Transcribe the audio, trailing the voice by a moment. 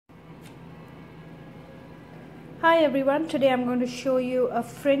Hi everyone, today I'm going to show you a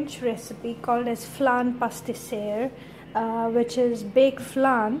French recipe called as flan patissier, which is baked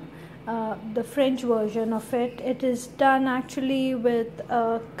flan, the French version of it. It is done actually with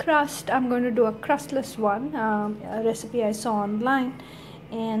a crust. I'm going to do a crustless one, a recipe I saw online,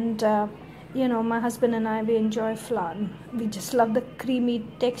 and you know, my husband and I, we enjoy flan. We just love the creamy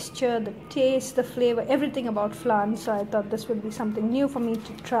texture, the taste, the flavor, everything about flan. So I thought this would be something new for me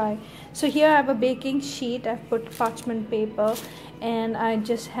to try. So here I have a baking sheet. I've put parchment paper, and I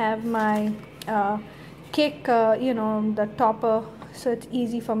just have my cake, you know, the topper, so it's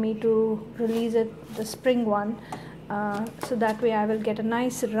easy for me to release it, the spring one. So that way I will get a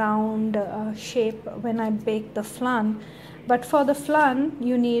nice round shape when I bake the flan. But for the flan,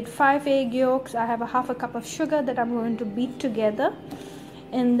 you need 5 egg yolks. I have a half a cup of sugar that I'm going to beat together.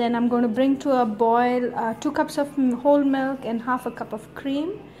 And then I'm going to bring to a boil 2 cups of whole milk and half a cup of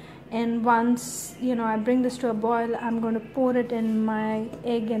cream. And once, you know, I bring this to a boil, I'm going to pour it in my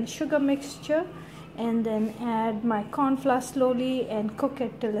egg and sugar mixture. And then add my corn flour slowly and cook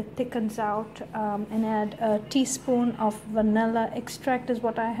it till it thickens out, and add a teaspoon of vanilla extract is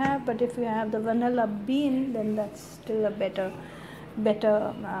what I have, but if you have the vanilla bean, then that's still a better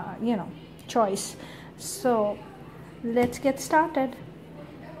you know, choice. So let's get started.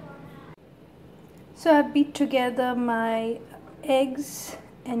 So I beat together my eggs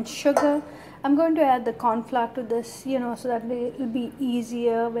and sugar. I'm going to add the corn flour to this, you know, so that it will be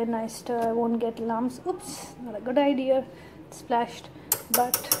easier when I stir. I won't get lumps. Oops, not a good idea. It splashed.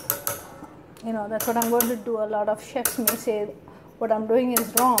 But, you know, that's what I'm going to do. A lot of chefs may say what I'm doing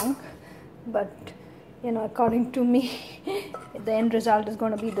is wrong. But, you know, according to me, the end result is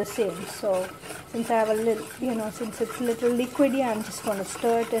going to be the same. So, since I have a little, you know, since it's a little liquidy, I'm just going to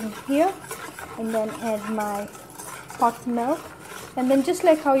stir it in here. And then add my hot milk. And then just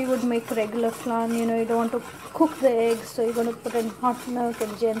like how you would make regular flan, you know, you don't want to cook the eggs, so you're going to put in hot milk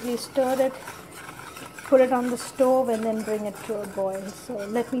and gently stir it, put it on the stove, and then bring it to a boil. So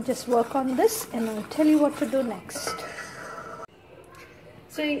let me just work on this and I'll tell you what to do next.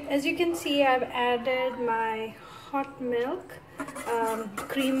 So as you can see, I've added my hot milk,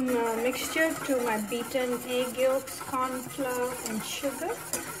 cream mixture to my beaten egg yolks, corn flour and sugar.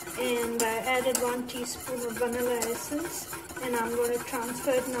 And I added 1 teaspoon of vanilla essence, and I'm going to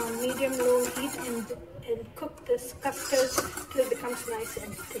transfer it now on medium-low heat and cook this custard till it becomes nice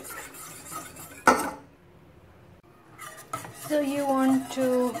and thick. So you want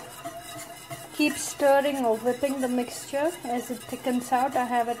to keep stirring or whipping the mixture as it thickens out. I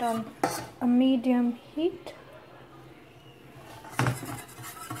have it on a medium heat.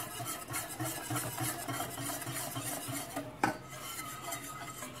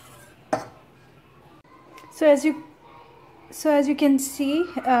 So as you can see,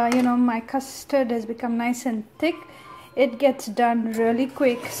 you know, my custard has become nice and thick. It gets done really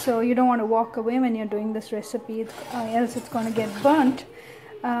quick, so you don't want to walk away when you're doing this recipe, else it's going to get burnt.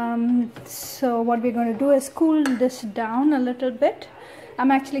 So what we're going to do is cool this down a little bit.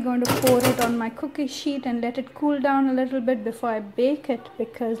 I'm actually going to pour it on my cookie sheet and let it cool down a little bit before I bake it,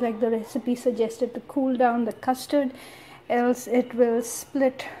 because like the recipe suggested, to cool down the custard, else it will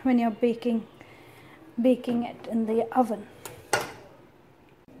split when you're baking it in the oven.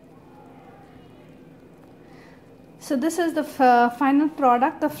 So this is the final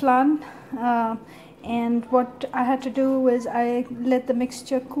product, the flan, and what I had to do was I let the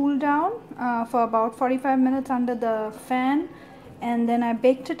mixture cool down for about 45 minutes under the fan, and then I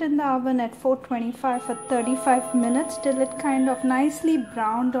baked it in the oven at 425 for 35 minutes till it kind of nicely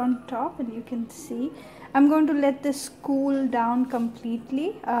browned on top. And you can see I'm going to let this cool down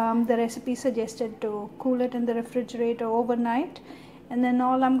completely. The recipe suggested to cool it in the refrigerator overnight, and then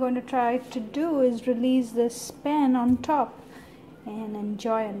all I'm going to try to do is release this pan on top and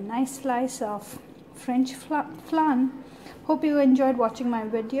enjoy a nice slice of French flan. Hope you enjoyed watching my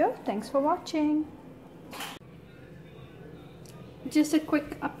video. Thanks for watching. Just a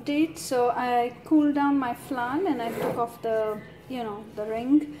quick update. So I cooled down my flan and I took off the, you know, the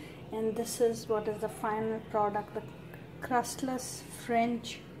ring. And this is what is the final product, the crustless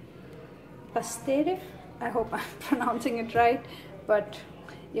French patissier. I hope I'm pronouncing it right, but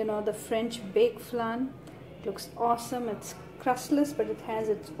you know, the French baked flan looks awesome. It's crustless, but it has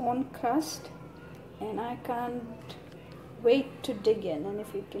its own crust, and I can't wait to dig in. And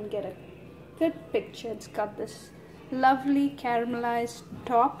if you can get a good picture, it's got this lovely caramelized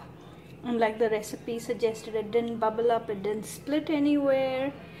top, and like the recipe suggested, it didn't bubble up, it didn't split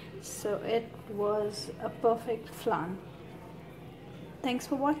anywhere. So it was a perfect flan. Thanks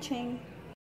for watching.